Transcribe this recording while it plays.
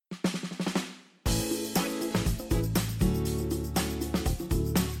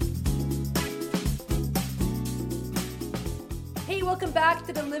welcome back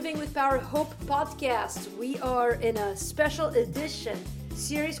to the Living with Power Hope podcast. We are in a special edition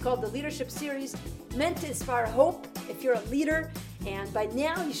series called the Leadership Series, meant to inspire hope if you're a leader. And by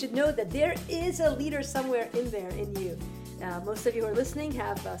now you should know that there is a leader somewhere in there in you. Most of you who are listening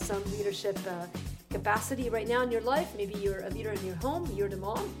have some leadership capacity right now in your life. Maybe you're a leader in your home, you're the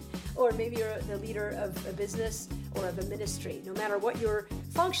mom, or maybe you're the leader of a business or of a ministry. No matter what your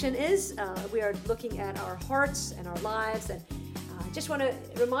function is, we are looking at our hearts and our lives. And I just want to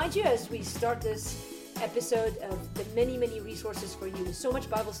remind you as we start this episode of the many resources for you. So much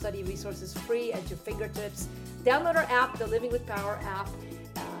Bible study resources free at your fingertips. Download our app, the Living with Power app.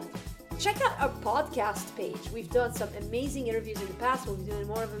 Check out our podcast page. We've done some amazing interviews in the past. We'll be doing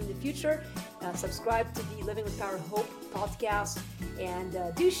more of them in the future. Subscribe to the Living with Power Hope podcast and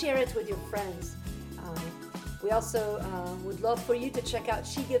do share it with your friends. We also would love for you to check out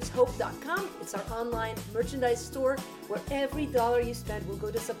shegiveshope.com. It's our online merchandise store where every dollar you spend will go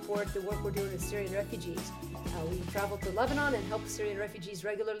to support the work we're doing with Syrian refugees. We travel to Lebanon and help Syrian refugees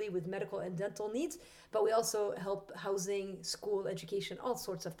regularly with medical and dental needs, but we also help housing, school, education, all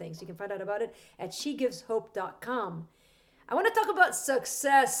sorts of things. You can find out about it at shegiveshope.com. I want to talk about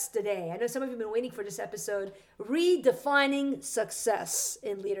success today. I know some of you have been waiting for this episode, redefining success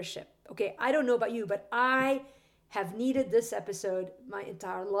in leadership. Okay, I don't know about you, but I have needed this episode my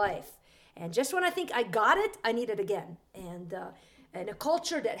entire life. And just when I think I got it, I need it again. And a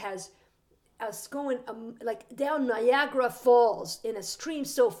culture that has us going like down Niagara Falls in a stream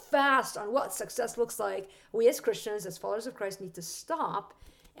so fast on what success looks like, we as Christians, as followers of Christ, need to stop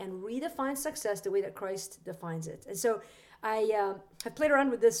and redefine success the way that Christ defines it. And so I have played around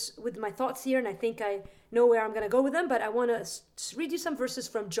with this, with my thoughts here, and I think I know where I'm going to go with them, but I want to read you some verses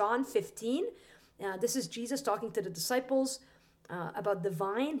from John 15. This is Jesus talking to the disciples about the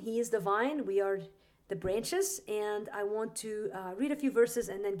vine. He is the vine. We are the branches. And I want to read a few verses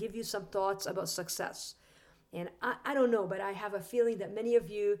and then give you some thoughts about success. And I don't know, but I have a feeling that many of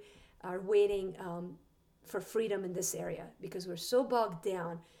you are waiting for freedom in this area because we're so bogged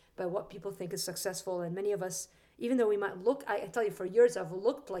down by what people think is successful. And many of us, even though we might look, I tell you, for years I've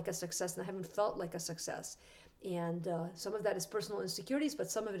looked like a success and I haven't felt like a success. And some of that is personal insecurities,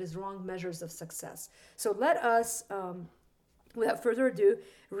 but some of it is wrong measures of success. So let us, without further ado,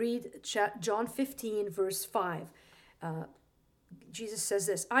 read John 15, verse 5. Jesus says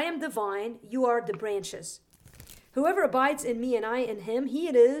this, "I am the vine, you are the branches. Whoever abides in me and I in him, he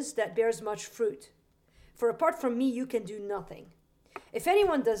it is that bears much fruit. For apart from me, you can do nothing. If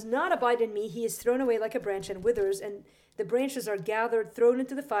anyone does not abide in me, he is thrown away like a branch and withers, and the branches are gathered, thrown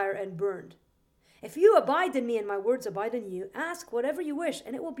into the fire, and burned. If you abide in me and my words abide in you, ask whatever you wish,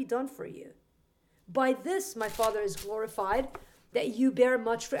 and it will be done for you. By this my Father is glorified, that you bear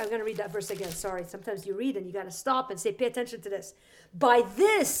much fruit." I'm going to read that verse again. Sorry, sometimes you read and you got to stop and say, pay attention to this. "By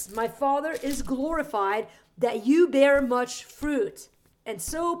this my Father is glorified, that you bear much fruit, and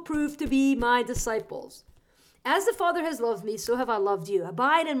so prove to be my disciples. As the Father has loved me, so have I loved you.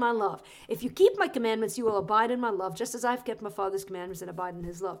 Abide in my love. If you keep my commandments, you will abide in my love, just as I have kept my Father's commandments and abide in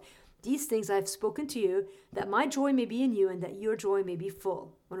his love. These things I have spoken to you, that my joy may be in you and that your joy may be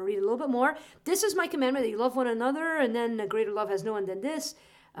full." I want to read a little bit more. "This is my commandment, that you love one another, and then a greater love has no one than this."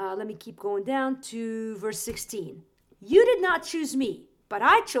 Let me keep going down to verse 16. "You did not choose me, but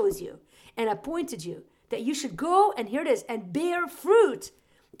I chose you and appointed you, that you should go," and here it is, "and bear fruit,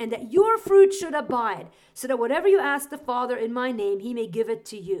 and that your fruit should abide, so that whatever you ask the Father in my name, he may give it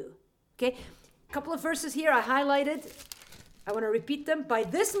to you." Okay, a couple of verses here I highlighted. I want to repeat them. "By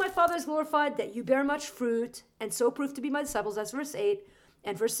this my Father is glorified, that you bear much fruit, and so prove to be my disciples." That's verse 8.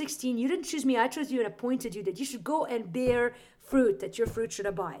 And verse 16, "You didn't choose me, I chose you and appointed you, that you should go and bear fruit, that your fruit should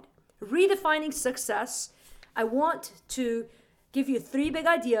abide." Redefining success. I want to give you 3 big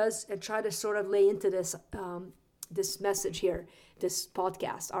ideas and try to sort of lay into this this message here, this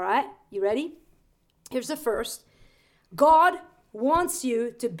podcast. All right? You ready? Here's the first. God wants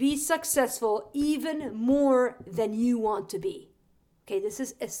you to be successful even more than you want to be. Okay, this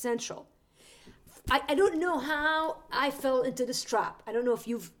is essential. I don't know how I fell into this trap. I don't know if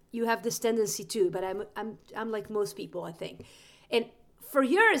you have this tendency too, but I'm like most people, I think. And for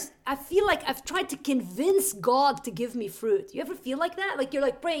years, I feel like I've tried to convince God to give me fruit. You ever feel like that? Like you're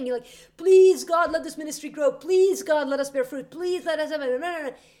like praying, you're like, "Please God, let this ministry grow. Please God, let us bear fruit. Please let us have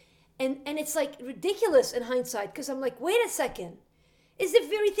it." And it's like ridiculous in hindsight, because I'm like, wait a second. is the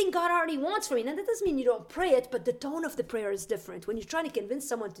very thing God already wants for me. Now, that doesn't mean you don't pray it, but the tone of the prayer is different. When you're trying to convince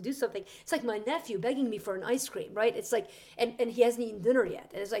someone to do something, it's like my nephew begging me for an ice cream, right? It's like, and he hasn't eaten dinner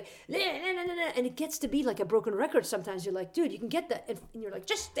yet. And it's like, nah, nah, nah, nah, nah. And it gets to be like a broken record sometimes. You're like, dude, you can get that. And you're like,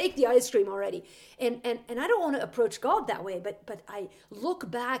 just take the ice cream already. And I don't want to approach God that way, but I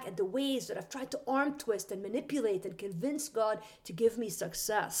look back at the ways that I've tried to arm twist and manipulate and convince God to give me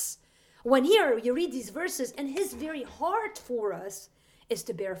success. When here you read these verses, and his very heart for us is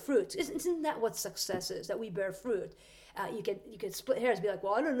to bear fruit. Isn't that what success is? That we bear fruit. You can split hairs, be like,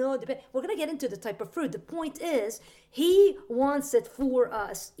 well, I don't know. We're going to get into the type of fruit. The point is, he wants it for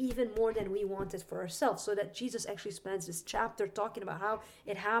us even more than we want it for ourselves. So that Jesus actually spends this chapter talking about how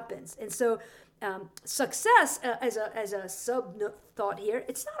it happens. And so success, as a sub thought here,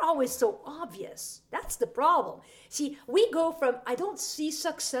 it's not always so obvious. That's the problem. See, we go from, I don't see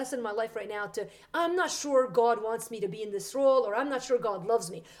success in my life right now, to, I'm not sure God wants me to be in this role, or I'm not sure God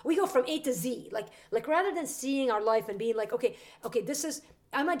loves me. We go from A to Z. Like rather than seeing our life and being like, okay, this is,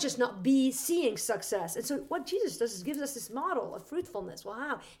 I might just not be seeing success. And so what Jesus does is gives us this model of fruitfulness. Well,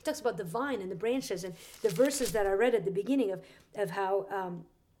 how? He talks about the vine and the branches, and the verses that I read at the beginning of how,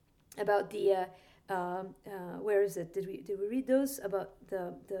 about the where is it? Did we read those about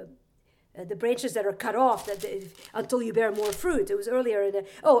the branches that are cut off until you bear more fruit? It was earlier.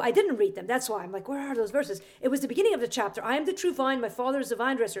 I didn't read them. That's why I'm like, where are those verses? It was the beginning of the chapter. I am the true vine. My Father is the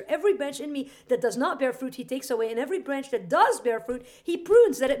vine dresser. Every branch in me that does not bear fruit, he takes away, and every branch that does bear fruit, he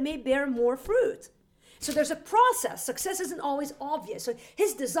prunes that it may bear more fruit. So there's a process. Success isn't always obvious. So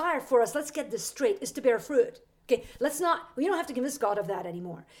his desire for us, let's get this straight, is to bear fruit. Okay, we don't have to convince God of that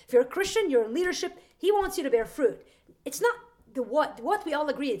anymore. If you're a Christian, you're in leadership, he wants you to bear fruit. It's not the what we all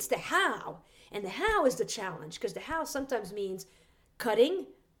agree, it's the how. And the how is the challenge, because the how sometimes means cutting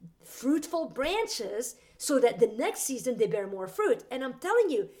fruitful branches so that the next season they bear more fruit. And I'm telling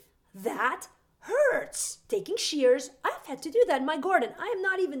you, that hurts. Taking shears, I've had to do that in my garden. I am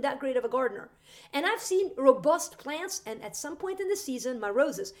not even that great of a gardener. And I've seen robust plants, and at some point in the season, my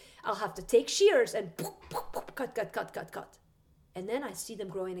roses, I'll have to take shears and cut. And then I see them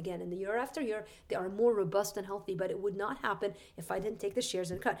growing again. And the year after year, they are more robust and healthy, but it would not happen if I didn't take the shears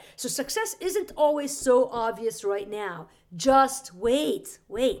and cut. So success isn't always so obvious right now. Just wait.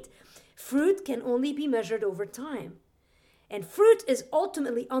 Fruit can only be measured over time. And fruit is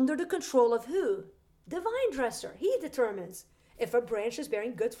ultimately under the control of who? The vine dresser. He determines if a branch is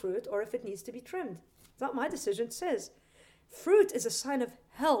bearing good fruit or if it needs to be trimmed. It's not my decision, it says. Fruit is a sign of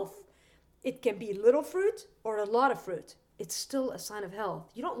health. It can be little fruit or a lot of fruit. It's still a sign of health.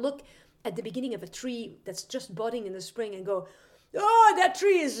 You don't look at the beginning of a tree that's just budding in the spring and go, oh, that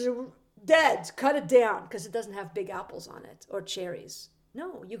tree is dead, cut it down because it doesn't have big apples on it or cherries.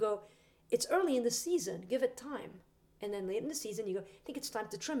 No, you go, it's early in the season, give it time. And then late in the season, you go, I think it's time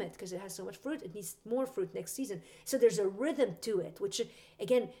to trim it because it has so much fruit. It needs more fruit next season. So there's a rhythm to it, which,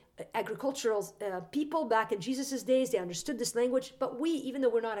 again, agricultural people back in Jesus' days, they understood this language. But we, even though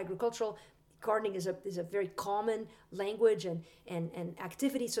we're not agricultural, gardening is a very common language and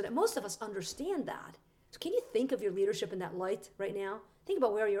activity, so that most of us understand that. So can you think of your leadership in that light right now? Think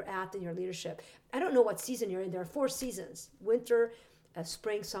about where you're at in your leadership. I don't know what season you're in. There are 4 seasons: winter,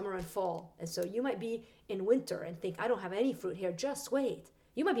 spring, summer, and fall. And so you might be in winter and think, I don't have any fruit here. Just wait.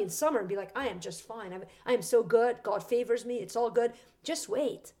 You might be in summer and be like, I am just fine. I am so good. God favors me. It's all good. Just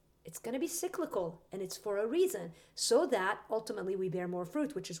wait. It's going to be cyclical, and it's for a reason, so that ultimately we bear more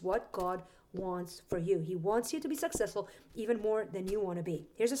fruit, which is what God wants for you. He wants you to be successful even more than you want to be.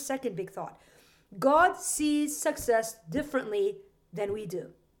 Here's a second big thought. God sees success differently than we do.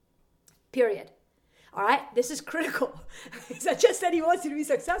 Period. All right, this is critical. I just said he wants you to be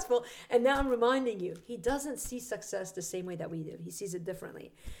successful, and now I'm reminding you, he doesn't see success the same way that we do. He sees it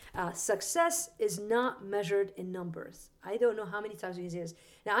differently. Success is not measured in numbers. I don't know how many times we see this.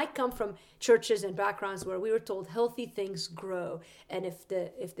 Now, I come from churches and backgrounds where we were told healthy things grow, and if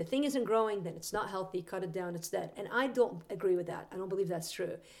the thing isn't growing, then it's not healthy. Cut it down, it's dead. And I don't agree with that. I don't believe that's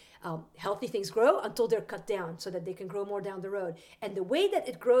true. Healthy things grow until they're cut down so that they can grow more down the road. And the way that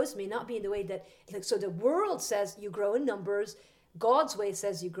it grows may not be in the way that, so the world says you grow in numbers. God's way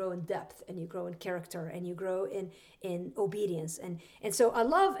says you grow in depth, and you grow in character, and you grow in obedience. And so I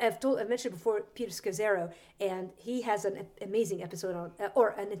love, I mentioned before, Peter Scazzero, and he has an amazing episode on, or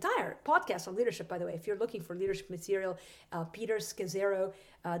an entire podcast on leadership, by the way. If you're looking for leadership material, Peter Scazzero,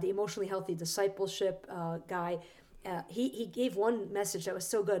 the emotionally healthy discipleship guy, he gave one message that was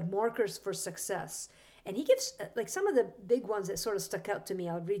so good, markers for success. And he gives like some of the big ones that sort of stuck out to me.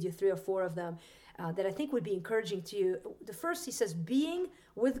 I'll read you 3 or 4 of them. that I think would be encouraging to you. The first, he says, being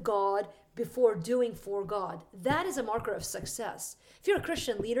with God before doing for God. That is a marker of success. If you're a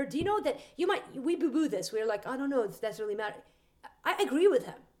Christian leader, do you know that we boo-boo this. We're like, I don't know if that's really matter. I agree with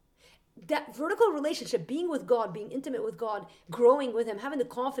him. That vertical relationship, being with God, being intimate with God, growing with him, having the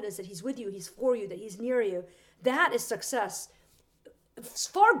confidence that he's with you, he's for you, that he's near you, that is success. It's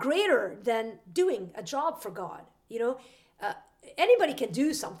far greater than doing a job for God. Anybody can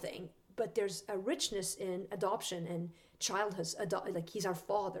do something, but there's a richness in adoption and childhood. Like he's our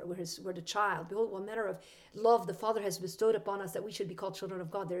father, we're the child. Behold, what manner of love the Father has bestowed upon us that we should be called children of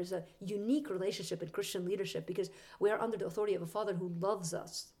God. There is a unique relationship in Christian leadership because we are under the authority of a Father who loves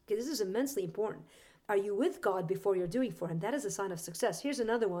us. Okay, this is immensely important. Are you with God before you're doing for him? That is a sign of success. Here's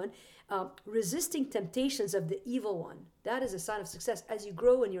another one. Resisting temptations of the evil one. That is a sign of success. As you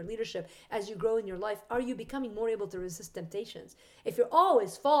grow in your leadership, as you grow in your life, are you becoming more able to resist temptations? If you're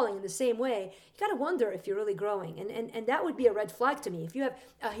always falling in the same way, you got to wonder if you're really growing. And that would be a red flag to me. If you have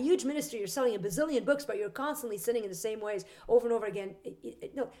a huge ministry, you're selling a bazillion books, but you're constantly sinning in the same ways over and over again.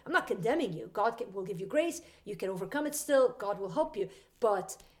 No, I'm not condemning you. God will give you grace. You can overcome it still. God will help you.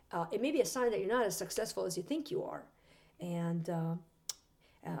 But it may be a sign that you're not as successful as you think you are. And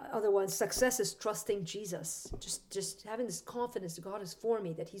other ones, success is trusting Jesus. Just having this confidence that God is for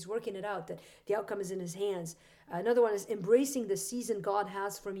me, that he's working it out, that the outcome is in his hands. Another one is embracing the season God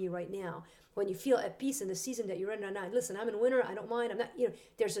has for me right now. When you feel at peace in the season that you're in right now. Listen, I'm in winter. I don't mind. I'm not,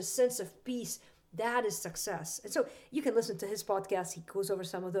 there's a sense of peace. That is success. And so you can listen to his podcast. He goes over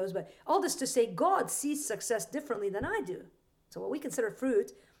some of those. But all this to say, God sees success differently than I do. So what we consider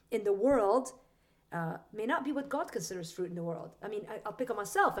fruit in the world may not be what God considers fruit in the world. I mean, I'll pick on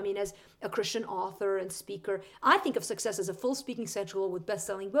myself. I mean, as a Christian author and speaker, I think of success as a full speaking schedule with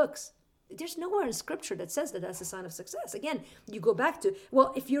best-selling books. There's nowhere in Scripture that says that that's a sign of success. Again, you go back to,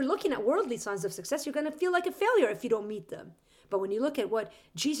 well, if you're looking at worldly signs of success, you're going to feel like a failure if you don't meet them. But when you look at look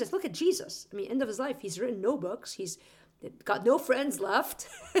at Jesus. I mean, end of his life, he's written no books. He's got no friends left,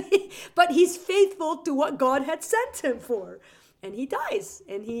 but he's faithful to what God had sent him for. And he dies,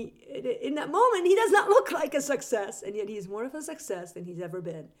 and in that moment, he does not look like a success, and yet he is more of a success than he's ever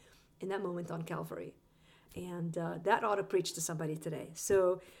been in that moment on Calvary. And that ought to preach to somebody today.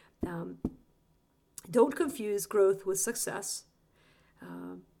 So don't confuse growth with success.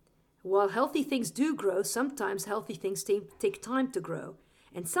 While healthy things do grow, sometimes healthy things take time to grow,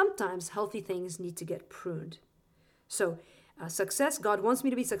 and sometimes healthy things need to get pruned. So success, God wants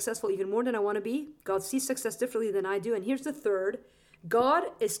me to be successful even more than I want to be. God sees success differently than I do. And here's the third. God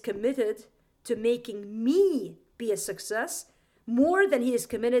is committed to making me be a success more than he is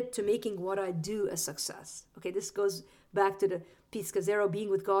committed to making what I do a success. Okay, this goes back to the Pisca Zero. Being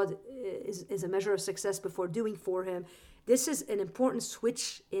with God is a measure of success before doing for him. This is an important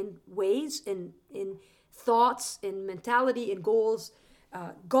switch in ways, in thoughts, in mentality, in goals.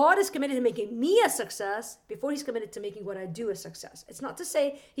 God is committed to making me a success before he's committed to making what I do a success. It's not to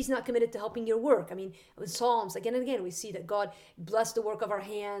say he's not committed to helping your work. I mean, in Psalms, again and again, we see that God blessed the work of our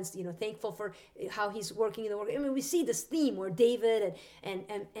hands, thankful for how he's working in the work. I mean, we see this theme where David and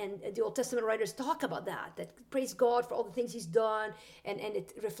the Old Testament writers talk about that praise God for all the things he's done, and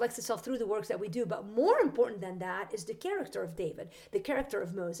it reflects itself through the works that we do. But more important than that is the character of David, the character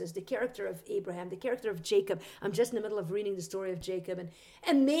of Moses, the character of Abraham, the character of Jacob. I'm just in the middle of reading the story of Jacob, and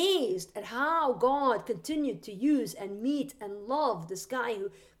amazed at how God continued to use and meet and love this guy who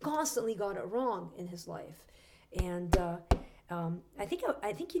constantly got it wrong in his life. And I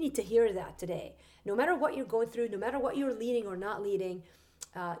think you need to hear that today. No matter what you're going through, no matter what you're leading or not leading,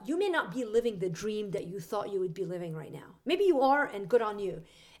 you may not be living the dream that you thought you would be living right now. Maybe you are, and good on you.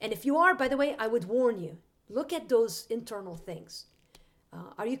 And if you are, by the way, I would warn you, look at those internal things.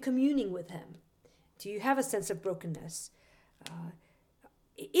 Are you communing with him? Do you have a sense of brokenness?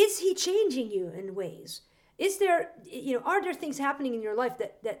 Is he changing you in ways? Is there, are there things happening in your life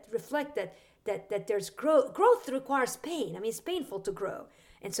that reflect that there's growth? Growth requires pain. I mean, it's painful to grow.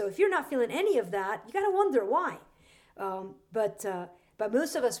 And so if you're not feeling any of that, you got to wonder why. But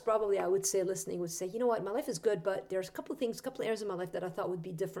most of us probably, I would say, listening, would say, you know what, my life is good, but there's a couple areas in my life that I thought would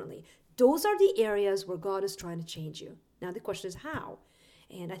be differently. Those are the areas where God is trying to change you. Now the question is how?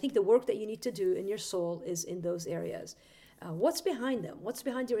 And I think the work that you need to do in your soul is in those areas. What's behind them? What's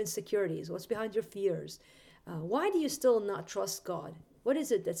behind your insecurities? What's behind your fears? Why do you still not trust God? What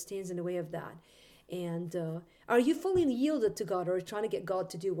is it that stands in the way of that? And are you fully yielded to God, or are you trying to get God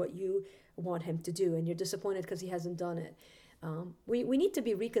to do what you want him to do, and you're disappointed because he hasn't done it? We need to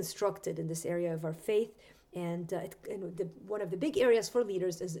be reconstructed in this area of our faith. And one of the big areas for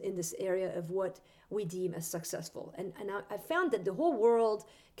leaders is in this area of what we deem as successful. And I found that the whole world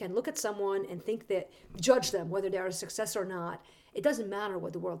can look at someone and judge them, whether they're a success or not. It doesn't matter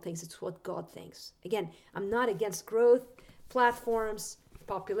what the world thinks, it's what God thinks. Again, I'm not against growth, platforms,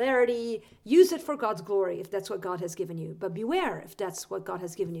 popularity. Use it for God's glory if that's what God has given you. But beware if that's what God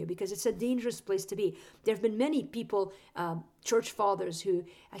has given you, because it's a dangerous place to be. There have been many people, church fathers who,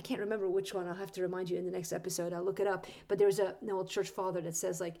 I can't remember which one, I'll have to remind you in the next episode, I'll look it up, but there's an old church father that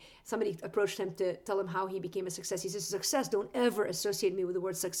says, like, somebody approached him to tell him how he became a success. He says, success, don't ever associate me with the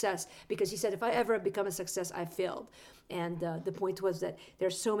word success, because he said, if I ever become a success, I failed. And the point was that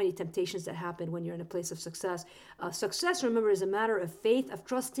there's so many temptations that happen when you're in a place of success. Success, remember, is a matter of faith, of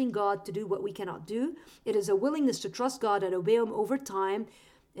trusting God to do what we cannot do. It is a willingness to trust God and obey Him over time,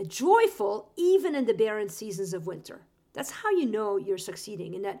 and joyful even in the barren seasons of winter. That's how you know you're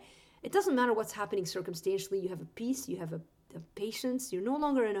succeeding, in that it doesn't matter what's happening circumstantially. You have a peace, you have a patience, you're no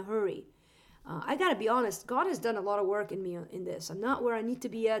longer in a hurry. I got to be honest, God has done a lot of work in me in this. I'm not where I need to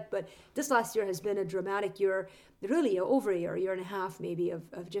be yet, but this last year has been a dramatic year, really over a year and a half maybe,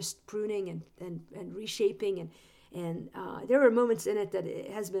 of just pruning and reshaping. And there were moments in it that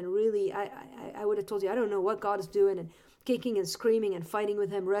it has been really, I would have told you, I don't know what God is doing, and kicking and screaming and fighting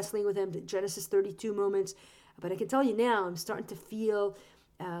with Him, wrestling with Him, the Genesis 32 moments. But I can tell you now, I'm starting to feel,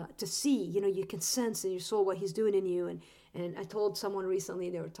 to see, you can sense in your soul what He's doing in you. And I told someone recently,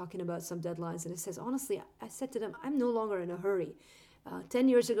 they were talking about some deadlines, and it says, honestly, I said to them, I'm no longer in a hurry. 10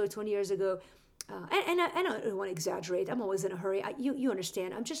 years ago, 20 years ago, and I don't want to exaggerate, I'm always in a hurry. You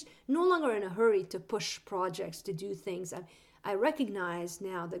understand, I'm just no longer in a hurry to push projects, to do things. I recognize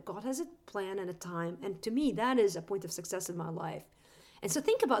now that God has a plan and a time, and to me, that is a point of success in my life. And so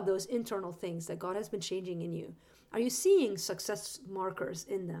think about those internal things that God has been changing in you. Are you seeing success markers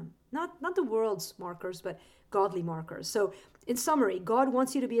in them? Not the world's markers, but godly markers. So in summary, God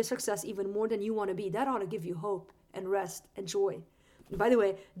wants you to be a success even more than you want to be. That ought to give you hope and rest and joy. And by the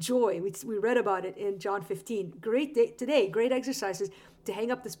way, joy, we read about it in John 15. Great day today, great exercises to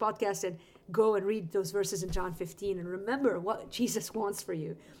hang up this podcast and go and read those verses in John 15 and remember what Jesus wants for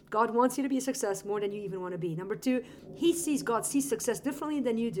you. God wants you to be a success more than you even want to be. Number 2, God sees success differently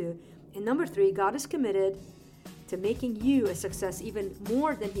than you do. And number 3, God is committed to making you a success even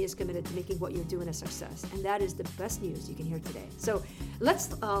more than He is committed to making what you're doing a success. And that is the best news you can hear today. So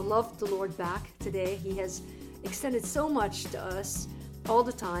let's love the Lord back today. He has extended so much to us all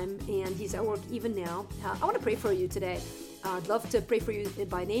the time, and He's at work even now. I want to pray for you today. I'd love to pray for you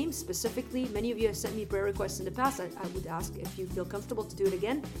by name specifically. Many of you have sent me prayer requests in the past. I would ask if you feel comfortable to do it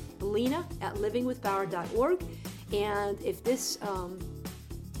again. Lena@livingwithpower.org. And if this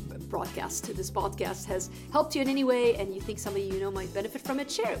podcast has helped you in any way, and you think somebody you know might benefit from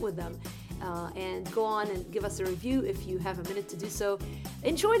it, share it with them. And go on and give us a review if you have a minute to do so.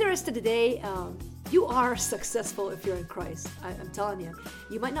 Enjoy the rest of the day. You are successful if you're in Christ. I'm telling you.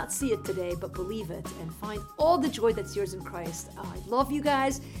 You might not see it today, but believe it and find all the joy that's yours in Christ. I love you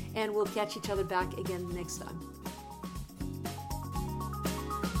guys, and we'll catch each other back again next time.